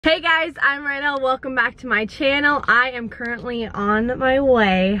Hey guys, I'm Rydel. Welcome back to my channel. I am currently on my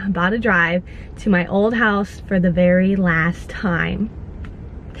way, about to drive to my old house for the very last time.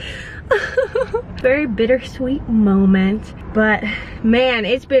 Very bittersweet moment, but man,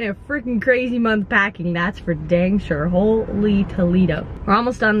 it's been a freaking crazy month packing, that's for dang sure. Holy Toledo. We're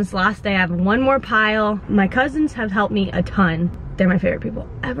almost done this last day. I have one more pile. My cousins have helped me a ton. They're my favorite people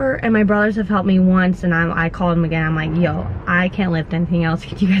ever, and my brothers have helped me once, and I called them again. I'm like, yo, I can't lift anything else.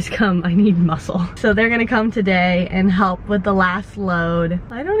 Can you guys come? I need muscle. So they're gonna come today and help with the last load.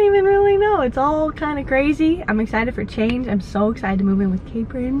 I don't even really know. It's all kind of crazy. I'm excited for change. I'm so excited to move in with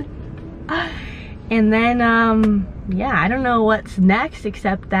Capron. And then, yeah, I don't know what's next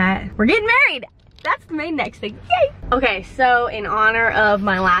except that we're getting married. That's the main next thing, yay! Okay, so in honor of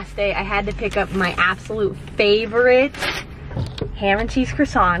my last day, I had to pick up my absolute favorite ham and cheese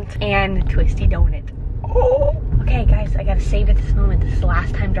croissant and twisty donut. Oh. Okay guys, I gotta save at this moment. This is the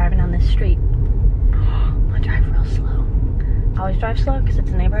last time driving on this street. I'm gonna drive real slow. I always drive slow because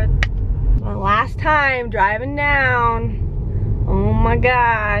it's a neighborhood. My last time driving down. Oh my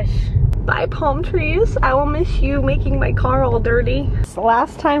gosh. Bye palm trees. I will miss you making my car all dirty. It's the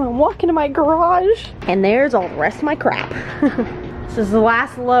last time I'm walking to my garage. And there's all the rest of my crap. This is the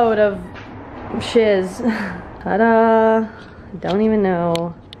last load of shiz. Ta-da. Don't even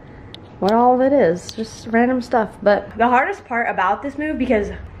know what all of it is, just random stuff. But the hardest part about this move,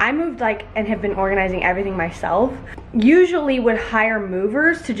 because I moved like and have been organizing everything myself, usually would hire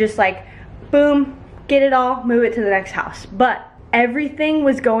movers to just like boom, get it all, move it to the next house. But everything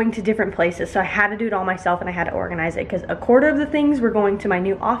was going to different places, so I had to do it all myself and I had to organize it, because a quarter of the things were going to my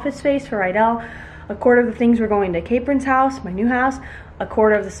new office space for Rydel, a quarter of the things were going to Capron's house, my new house, a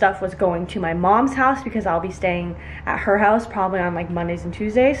quarter of the stuff was going to my mom's house because I'll be staying at her house probably on like Mondays and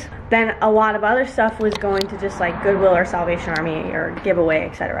Tuesdays. Then a lot of other stuff was going to just like Goodwill or Salvation Army or giveaway,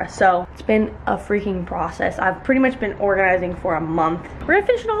 etc. So it's been a freaking process. I've pretty much been organizing for a month. We're gonna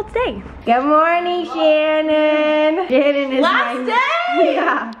finish it all today. Good morning, Shannon. Shannon is last day?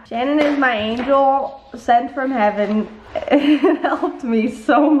 Yeah. Shannon is my angel sent from heaven. It helped me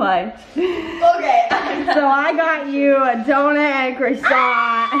so much. Okay. So I got you a donut and a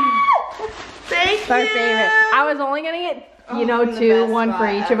croissant. Thank you. Our favorite. I was only gonna get, you know, one for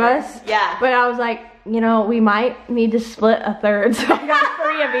each of us. Yeah. But I was like, you know, we might need to split a third, so I got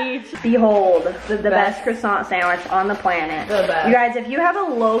 3 of each. Behold, the best croissant sandwich on the planet. The best. You guys, if you have a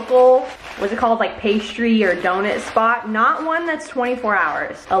local, what's it called, like pastry or donut spot, not one that's 24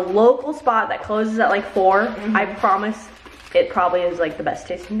 hours, a local spot that closes at like 4, I promise it probably is like the best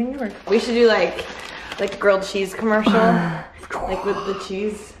tasting thing ever. We should do like grilled cheese commercial, like with the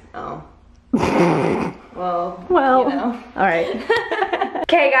cheese. Oh. Well, you know. All right.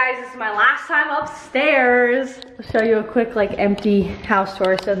 Okay guys, this is my last time upstairs. I'll show you a quick like empty house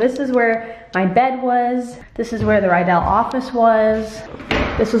tour. So this is where my bed was. This is where the Rydel office was.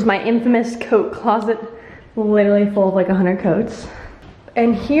 This was my infamous coat closet, literally full of like 100 coats.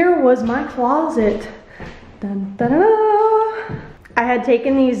 And here was my closet. Dun, dun, dun, dun. I had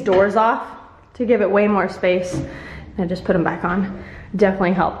taken these doors off to give it way more space. And I just put them back on.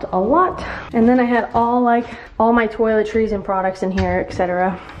 Definitely helped a lot. And then I had all my toiletries and products in here,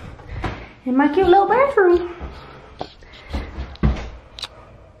 etc. In my cute little bathroom.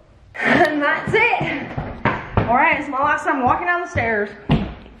 And that's it. All right, it's my last time walking down the stairs.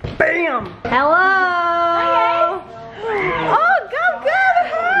 Bam. Hello. Hi guys. Oh, good.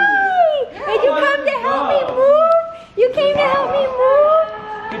 Hi. Did you come to help me move? You came to help me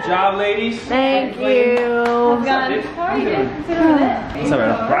move? Good job, ladies. Thank you. How are you doing? What's up,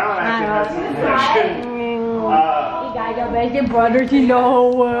 man? Brown actually You guys are best brothers in the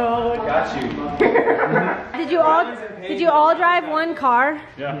whole world. Got you. Did you all drive one car?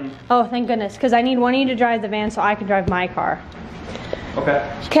 Yeah. Oh, thank goodness, because I need one of you to drive the van so I can drive my car. Okay.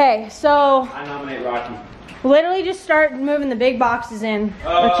 Okay, so I nominate Rocky. literally just start moving the big boxes in.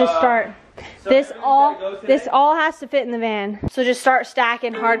 Let's just start. So This all has to fit in the van. So just start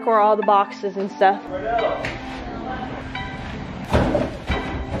stacking hardcore all the boxes and stuff.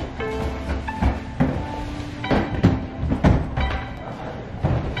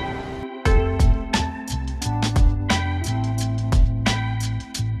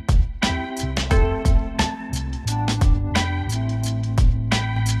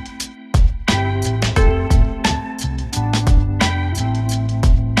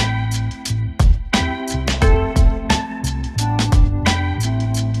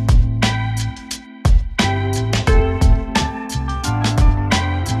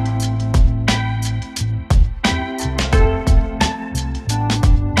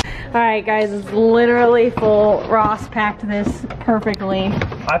 Alright guys, it's literally full. Ross packed this perfectly.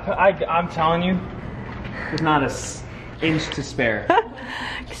 I'm telling you, there's not an inch to spare.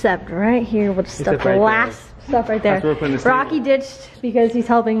 Except right here with stuff, Except right last stuff right there. That's where we're putting this Rocky table. ditched because he's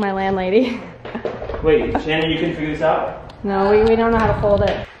helping my landlady. Wait, Shannon, you can figure this out? No, we don't know how to fold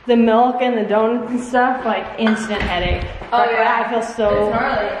it. The milk and the donuts and stuff, like instant headache. Oh yeah. I feel so It's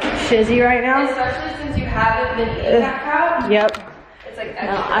gnarly. shizzy right now. Especially since you haven't been eating that crowd. Yep. It's like No,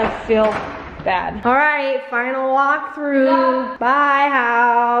 extra. I feel bad. All right, final walkthrough. Bye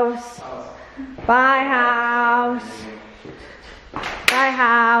house. Bye house. Bye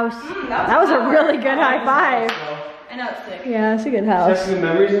house. That was a really good high five. I know it's sick. Yeah, it's a good house. Just some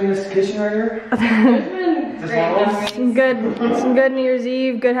memories in this kitchen right here. Some good New Year's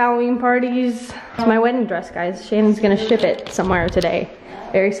Eve, good Halloween parties. It's my wedding dress, guys. Shannon's gonna ship it somewhere today.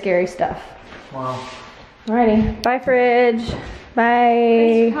 Very scary stuff. Wow. Alrighty, bye fridge.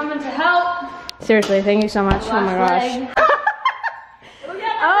 Bye. Coming to help. Seriously, thank you so much. Oh my gosh.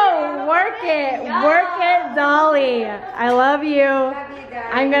 Oh, work it, Dolly. I love you.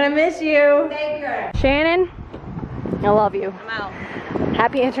 I'm gonna miss you. Shannon, I love you. I'm out.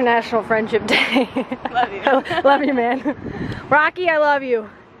 Happy International Friendship Day. Love you. Love you, man. Rocky, I love you.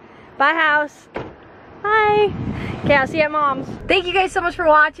 Bye, house. Bye. Okay, I'll see you at Mom's. Thank you guys so much for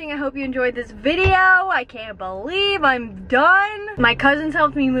watching. I hope you enjoyed this video. I can't believe I'm done. My cousins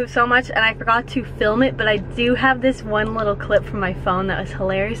helped me move so much and I forgot to film it, but I do have this one little clip from my phone that was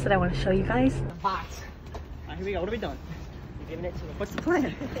hilarious that I want to show you guys. Box. Alright, here we go. What are we doing? We're giving it to him. What's the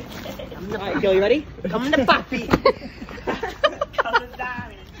plan? Alright, yo, you ready? Come in the puppy.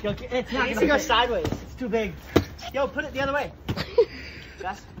 Yo, it's not gonna go sideways. It's too big. Yo, put it the other way.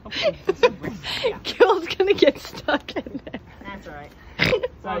 Just, okay. Gil's gonna get stuck in there. That's alright.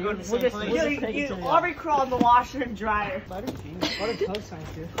 We'll just you already crawl in the washer and dryer. Butter toast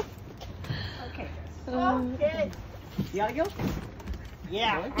nice too. Okay. Okay. You gotta go?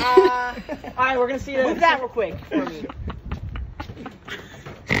 Yeah. Alright, we're gonna see you. Move that real quick for me.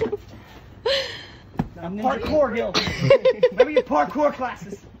 Parkour, Gil. Remember your parkour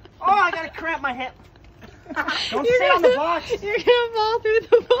classes. Oh, I gotta cramp my hip. Don't sit on the box. You're gonna fall through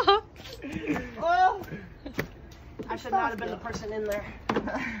the box. Oh. I should not have been the person in there.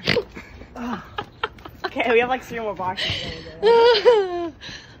 Okay, we have like 3 more boxes. Oh,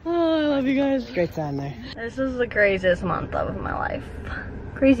 I love you guys. Great time there. This is the craziest month of my life.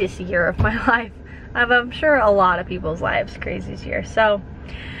 Craziest year of my life. I'm sure a lot of people's lives craziest year. So,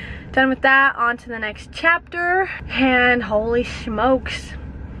 done with that, on to the next chapter. And holy smokes.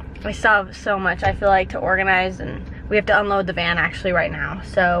 I still have so much I feel like to organize, and we have to unload the van actually right now.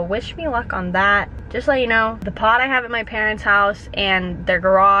 So wish me luck on that. Just to let you know, the pod I have at my parents' house and their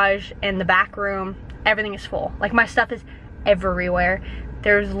garage and the back room, everything is full. Like my stuff is everywhere.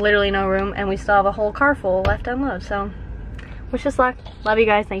 There's literally no room and we still have a whole car full left to unload. So wish us luck. Love you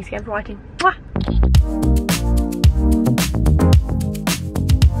guys. Thanks again for watching. Mwah!